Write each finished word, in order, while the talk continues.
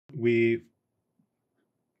we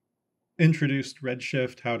introduced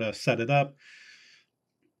Redshift, how to set it up,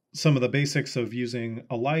 some of the basics of using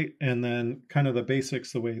a light, and then kind of the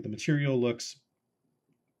basics, the way the material looks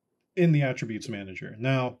in the attributes manager.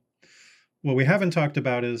 Now, what we haven't talked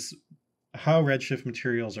about is how Redshift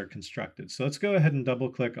materials are constructed. So let's go ahead and double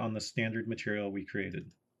click on the standard material we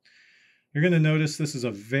created. You're going to notice this is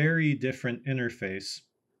a very different interface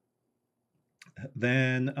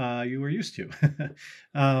than you were used to.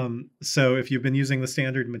 So if you've been using the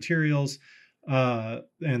standard materials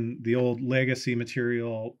and the old legacy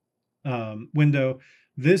material window,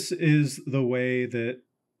 this is the way that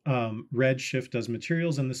Redshift does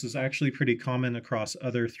materials, and this is actually pretty common across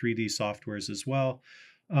other 3D softwares as well,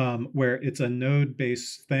 where it's a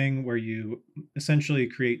node-based thing where you essentially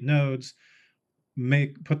create nodes,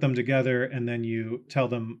 put them together, and then you tell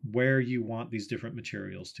them where you want these different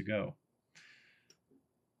materials to go.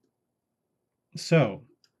 So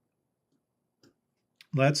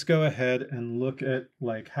let's go ahead and look at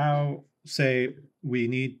like how, say,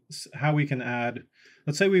 how we can add,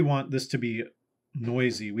 let's say we want this to be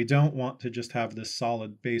noisy. We don't want to just have this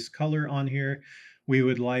solid base color on here. We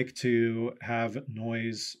would like to have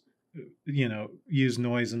noise, use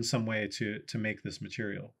noise in some way to make this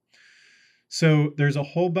material. So there's a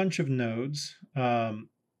whole bunch of nodes. The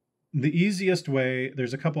easiest way,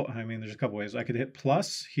 there's a couple ways. I could hit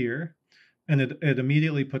plus here, and it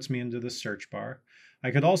immediately puts me into the search bar.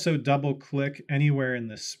 I could also double click anywhere in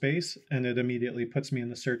this space, and it immediately puts me in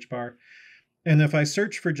the search bar. And if I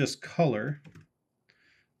search for just color,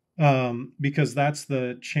 because that's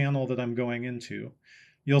the channel that I'm going into,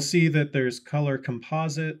 you'll see that there's color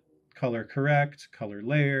composite, color correct, color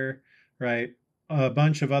layer, right? A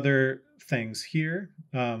bunch of other things here,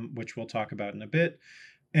 which we'll talk about in a bit,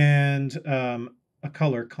 and a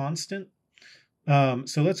color constant.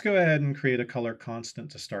 So let's go ahead and create a color constant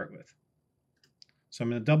to start with. So I'm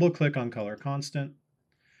going to double click on color constant,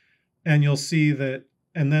 and you'll see that,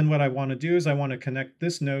 and then what I want to do is I want to connect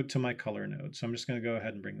this node to my color node. So I'm just going to go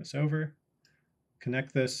ahead and bring this over,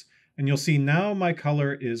 connect this, and you'll see now my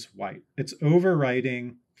color is white. It's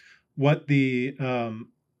overwriting what the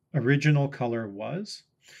original color was.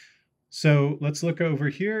 So let's look over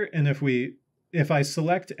here, and if I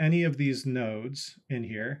select any of these nodes in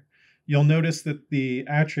here, you'll notice that the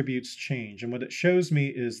attributes change. And what it shows me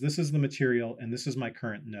is this is the material and this is my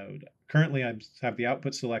current node. Currently, I have the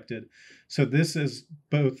output selected. So this is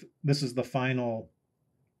the final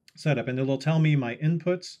setup, and it'll tell me my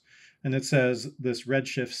inputs. And it says this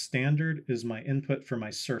Redshift standard is my input for my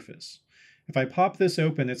surface. If I pop this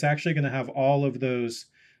open, it's actually going to have all of those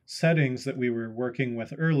settings that we were working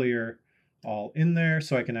with earlier all in there,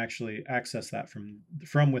 so I can actually access that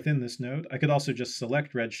from within this node. I could also just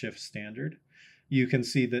select Redshift standard. You can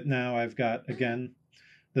see that now I've got, again,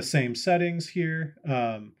 the same settings here.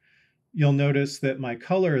 You'll notice that my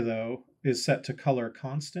color, though, is set to color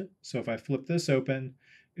constant. So if I flip this open,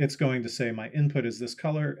 it's going to say my input is this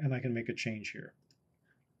color, and I can make a change here.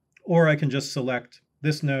 Or I can just select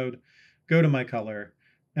this node, go to my color,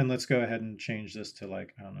 and let's go ahead and change this to,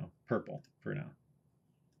 like, I don't know, purple for now.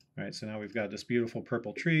 All right, so now we've got this beautiful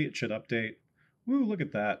purple tree. It should update. Woo, look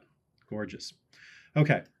at that. Gorgeous.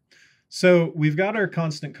 Okay, so we've got our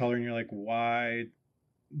constant color, and you're like, why?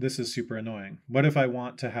 This is super annoying. What if I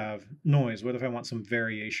want to have noise? What if I want some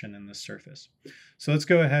variation in this surface? So let's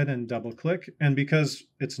go ahead and double click. And because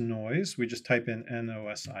it's noise, we just type in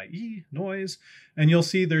N-O-S-I-E, noise, and you'll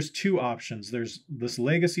see there's two options. There's this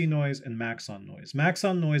legacy noise and Maxon noise.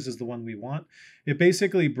 Maxon noise is the one we want. It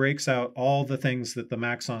basically breaks out all the things that the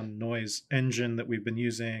Maxon noise engine that we've been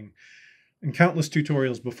using in countless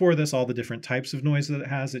tutorials before this, all the different types of noise that it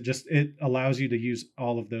has. It allows you to use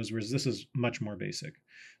all of those, whereas this is much more basic.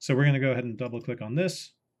 So we're going to go ahead and double click on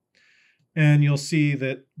this, and you'll see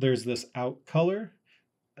that there's this out color.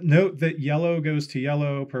 Note that yellow goes to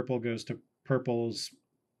yellow, purple goes to purples.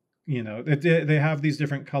 They have these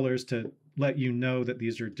different colors to let you know that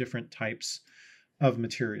these are different types of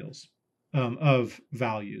materials, of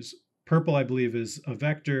values. Purple, I believe, is a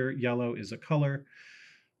vector. Yellow is a color.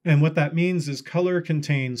 And what that means is color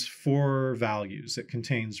contains 4 values. It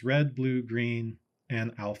contains red, blue, green,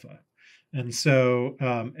 and alpha. And so,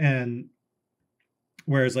 and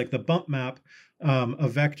whereas like the bump map, a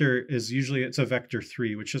vector is usually, it's a vector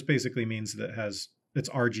 3, which just basically means that it's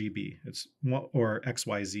RGB, or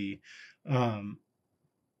XYZ,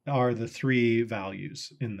 are the 3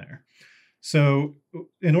 values in there. So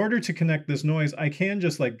in order to connect this noise, I can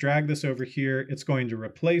just like drag this over here. It's going to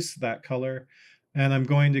replace that color, and I'm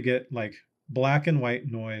going to get like black and white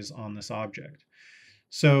noise on this object.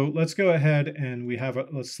 So let's go ahead and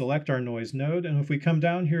let's select our noise node. And if we come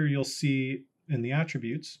down here, you'll see in the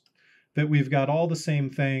attributes that we've got all the same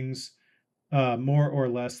things, more or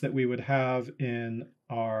less, that we would have in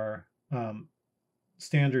our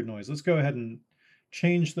standard noise. Let's go ahead and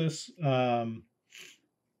change this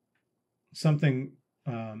something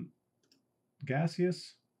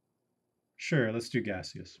gaseous. Sure, let's do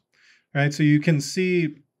gaseous. All right, so you can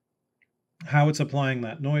see how it's applying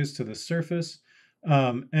that noise to the surface.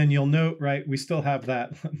 And you'll note, right, we still have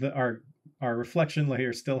that, our reflection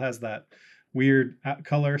layer still has that weird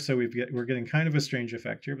color. So we're getting kind of a strange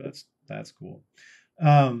effect here, but that's cool.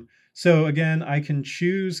 So again, I can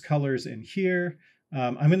choose colors in here.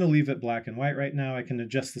 I'm going to leave it black and white right now. I can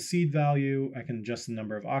adjust the seed value. I can adjust the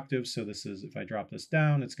number of octaves. So this is, if I drop this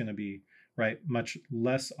down, it's going to be, right, much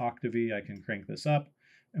less octavey. I can crank this up,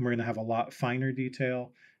 and we're going to have a lot finer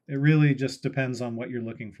detail. It really just depends on what you're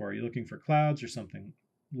looking for. Are you looking for clouds or something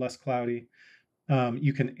less cloudy?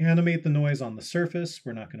 You can animate the noise on the surface.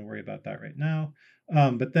 We're not going to worry about that right now.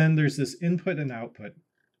 But then there's this input and output.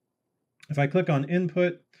 If I click on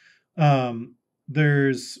input,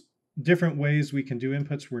 there's different ways we can do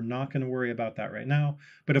inputs. We're not going to worry about that right now.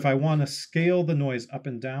 But if I want to scale the noise up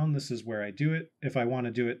and down, this is where I do it. If I want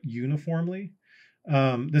to do it uniformly,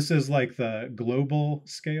 this is like the global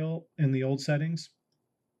scale in the old settings.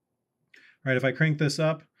 Right, if I crank this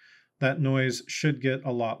up, that noise should get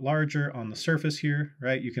a lot larger on the surface here,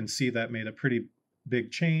 right? You can see that made a pretty big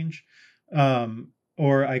change.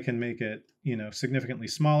 Or I can make it, significantly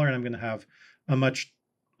smaller, and I'm going to have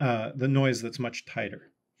the noise that's much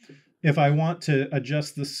tighter. If I want to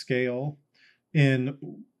adjust the scale in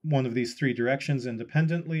one of these three directions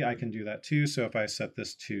independently, I can do that too. So if I set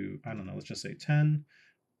this to, I don't know, let's just say 10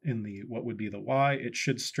 in what would be the Y, it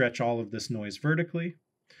should stretch all of this noise vertically.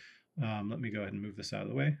 Let me go ahead and move this out of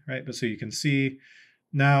the way, right? But so you can see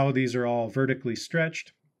now these are all vertically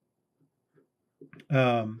stretched.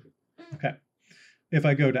 Okay. If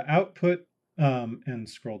I go to output and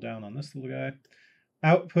scroll down on this little guy,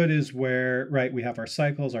 output is where, right, we have our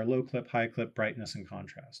cycles, our low clip, high clip, brightness, and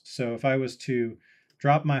contrast. So if I was to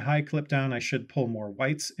drop my high clip down, I should pull more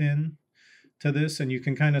whites in to this, and you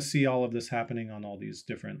can kind of see all of this happening on all these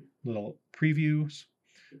different little previews.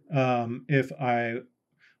 If I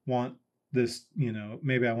want this,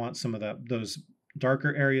 maybe I want some of those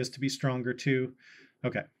darker areas to be stronger too.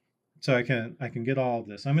 Okay, so I can get all of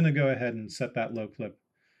this. I'm going to go ahead and set that low clip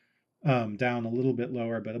down a little bit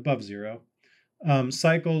lower, but above 0.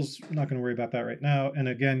 Cycles, I'm not going to worry about that right now. And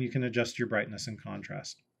again, you can adjust your brightness and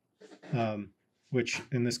contrast, which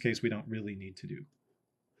in this case we don't really need to do.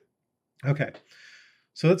 Okay,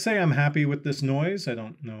 so let's say I'm happy with this noise. I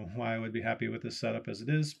don't know why I would be happy with this setup as it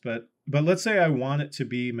is, but let's say I want it to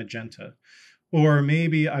be magenta, or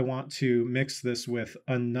maybe I want to mix this with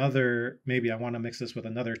another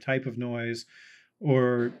type of noise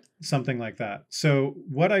or something like that. So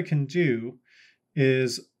what I can do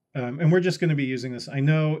is, and we're just going to be using this. I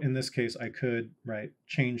know in this case I could, right,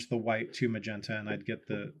 change the white to magenta and I'd get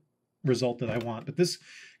the result that I want, but this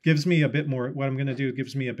gives me a bit more, what I'm going to do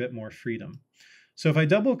gives me a bit more freedom. So if I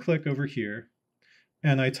double click over here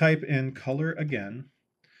and I type in color again,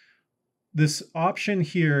 this option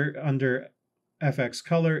here under FX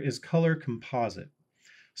color is color composite.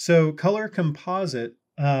 So color composite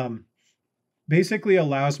basically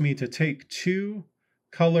allows me to take two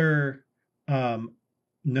color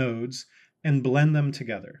nodes and blend them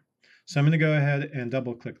together. So I'm going to go ahead and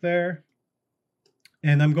double click there.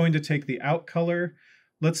 And I'm going to take the out color.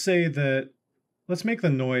 Let's make the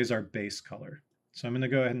noise our base color. So I'm going to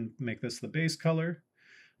go ahead and make this the base color.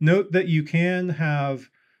 Note that you can have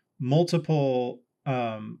multiple,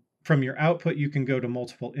 from your output, you can go to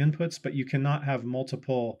multiple inputs, but you cannot have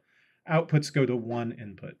multiple outputs go to one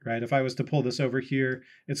input, right? If I was to pull this over here,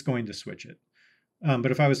 it's going to switch it.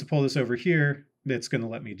 But if I was to pull this over here, it's going to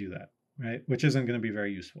let me do that, right? Which isn't going to be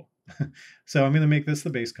very useful. So I'm going to make this the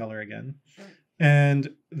base color again. And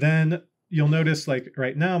then you'll notice, like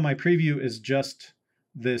right now, my preview is just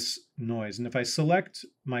this noise. And if I select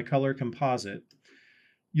my color composite,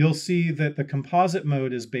 you'll see that the composite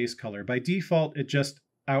mode is base color. By default, it just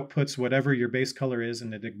outputs whatever your base color is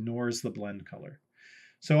and it ignores the blend color.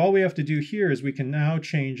 So all we have to do here is we can now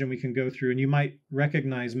change, and we can go through, and you might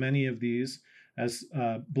recognize many of these as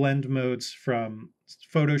blend modes from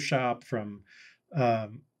Photoshop, from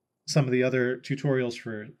some of the other tutorials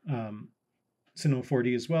for Cinema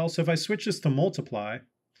 4D as well. So if I switch this to multiply,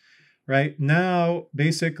 right, now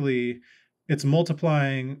basically it's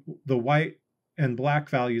multiplying the white and black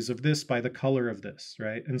values of this by the color of this,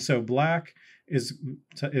 right? And so black is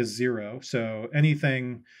 0. So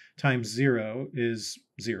anything times 0 is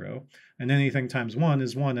 0. And anything times 1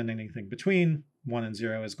 is 1. And anything between 1 and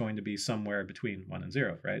 0 is going to be somewhere between 1 and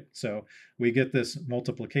 0, right? So we get this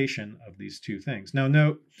multiplication of these two things. Now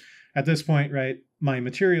note, at this point, right, my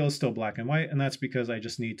material is still black and white, and that's because I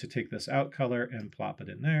just need to take this out color and plop it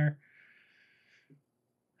in there.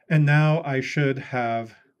 And now I should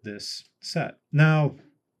have this set. Now,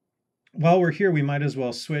 while we're here, we might as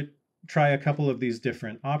well try a couple of these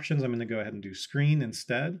different options. I'm going to go ahead and do screen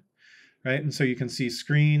instead, right? And so you can see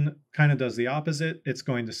screen kind of does the opposite. It's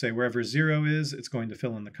going to say wherever 0 is, it's going to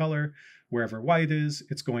fill in the color. Wherever white is,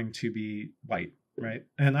 it's going to be white, right?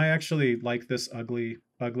 And I actually like this ugly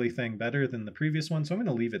thing better than the previous one, so I'm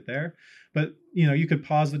going to leave it there. But you could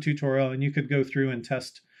pause the tutorial and you could go through and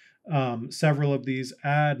test several of these.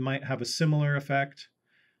 Add might have a similar effect.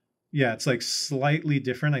 Yeah, it's like slightly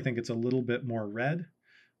different. I think it's a little bit more red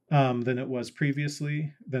than it was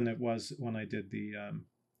previously, than it was when I did the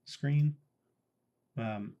screen.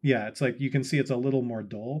 Yeah, it's like you can see it's a little more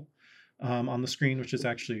dull on the screen, which is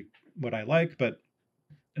actually what I like, but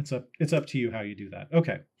it's up to you how you do that.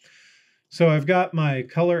 Okay, so I've got my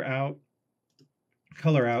color out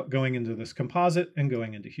going into this composite and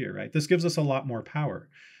going into here, right? This gives us a lot more power.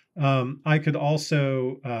 I could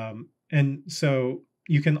also, and so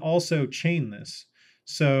you can also chain this.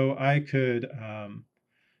 So I could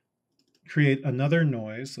create another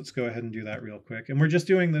noise. Let's go ahead and do that real quick. And we're just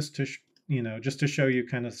doing this to, just to show you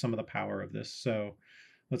kind of some of the power of this. So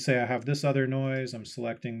let's say I have this other noise. I'm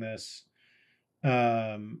selecting this.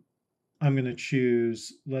 I'm going to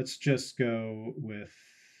choose, let's just go with,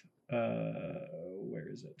 where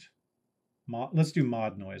is it? Let's do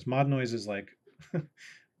mod noise. Mod noise is like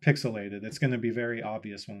pixelated. It's going to be very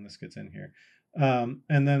obvious when this gets in here.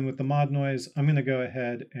 And then with the mod noise, I'm going to go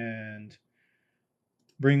ahead and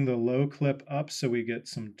bring the low clip up so we get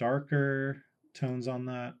some darker tones on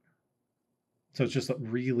that. So it's just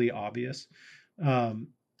really obvious. And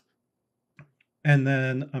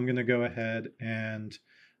then I'm going to go ahead and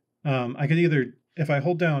I could either, if I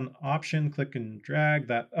hold down Option, click and drag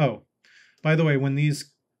that. Oh, by the way, when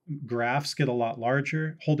these graphs get a lot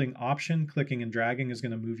larger, holding Option, clicking and dragging is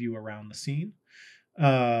going to move you around the scene.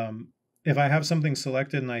 If I have something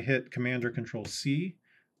selected and I hit Command or Control C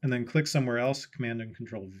and then click somewhere else, Command and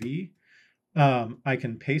Control V, I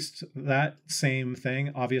can paste that same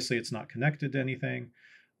thing. Obviously, it's not connected to anything.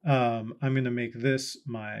 I'm going to make this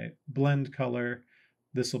my blend color.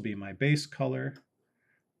 This will be my base color.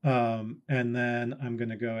 And then I'm going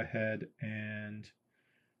to go ahead and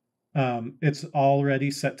it's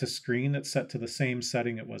already set to screen. It's set to the same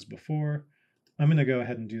setting it was before. I'm going to go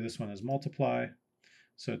ahead and do this one as multiply.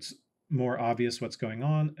 So it's more obvious what's going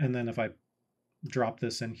on. And then if I drop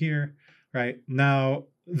this in here, right, now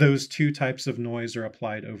those two types of noise are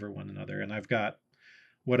applied over one another. And I've got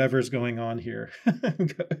whatever's going on here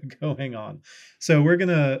going on. So we're going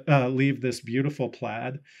to leave this beautiful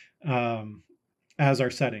plaid as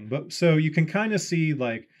our setting. But so you can kind of see,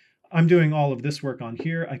 like, I'm doing all of this work on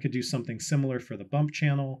here. I could do something similar for the bump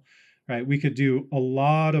channel, right? We could do a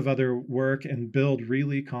lot of other work and build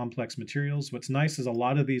really complex materials. What's nice is a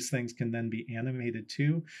lot of these things can then be animated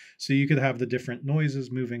too. So you could have the different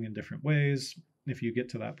noises moving in different ways if you get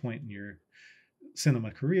to that point in your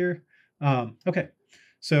cinema career. Okay,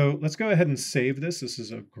 so let's go ahead and save this. This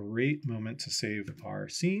is a great moment to save our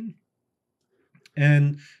scene.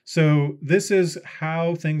 And so this is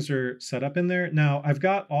how things are set up in there. Now I've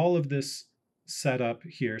got all of this set up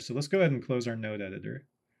here. So let's go ahead and close our node editor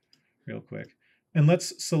real quick. And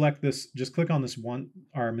let's select this, just click on this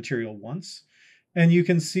our material once. And you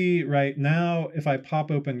can see right now, if I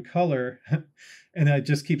pop open color, and it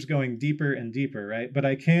just keeps going deeper and deeper, right? But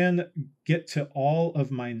I can get to all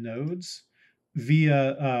of my nodes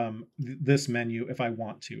via this menu if I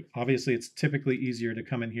want to. Obviously, it's typically easier to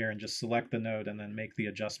come in here and just select the node and then make the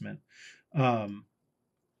adjustment.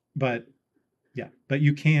 But yeah, but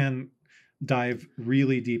you can dive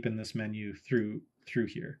really deep in this menu through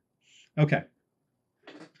here. Okay,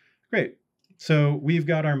 great. So we've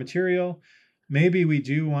got our material. Maybe we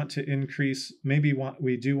do want to increase,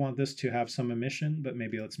 we do want this to have some emission, but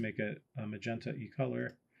maybe let's make it a magenta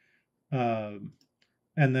e-color.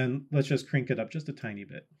 And then let's just crank it up just a tiny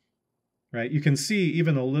bit, right? You can see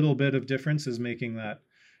even a little bit of difference is making that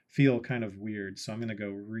feel kind of weird. So I'm going to go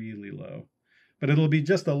really low, but it'll be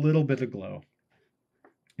just a little bit of glow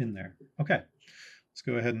in there. Okay, let's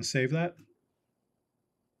go ahead and save that.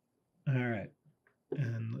 All right,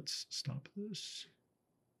 and let's stop this.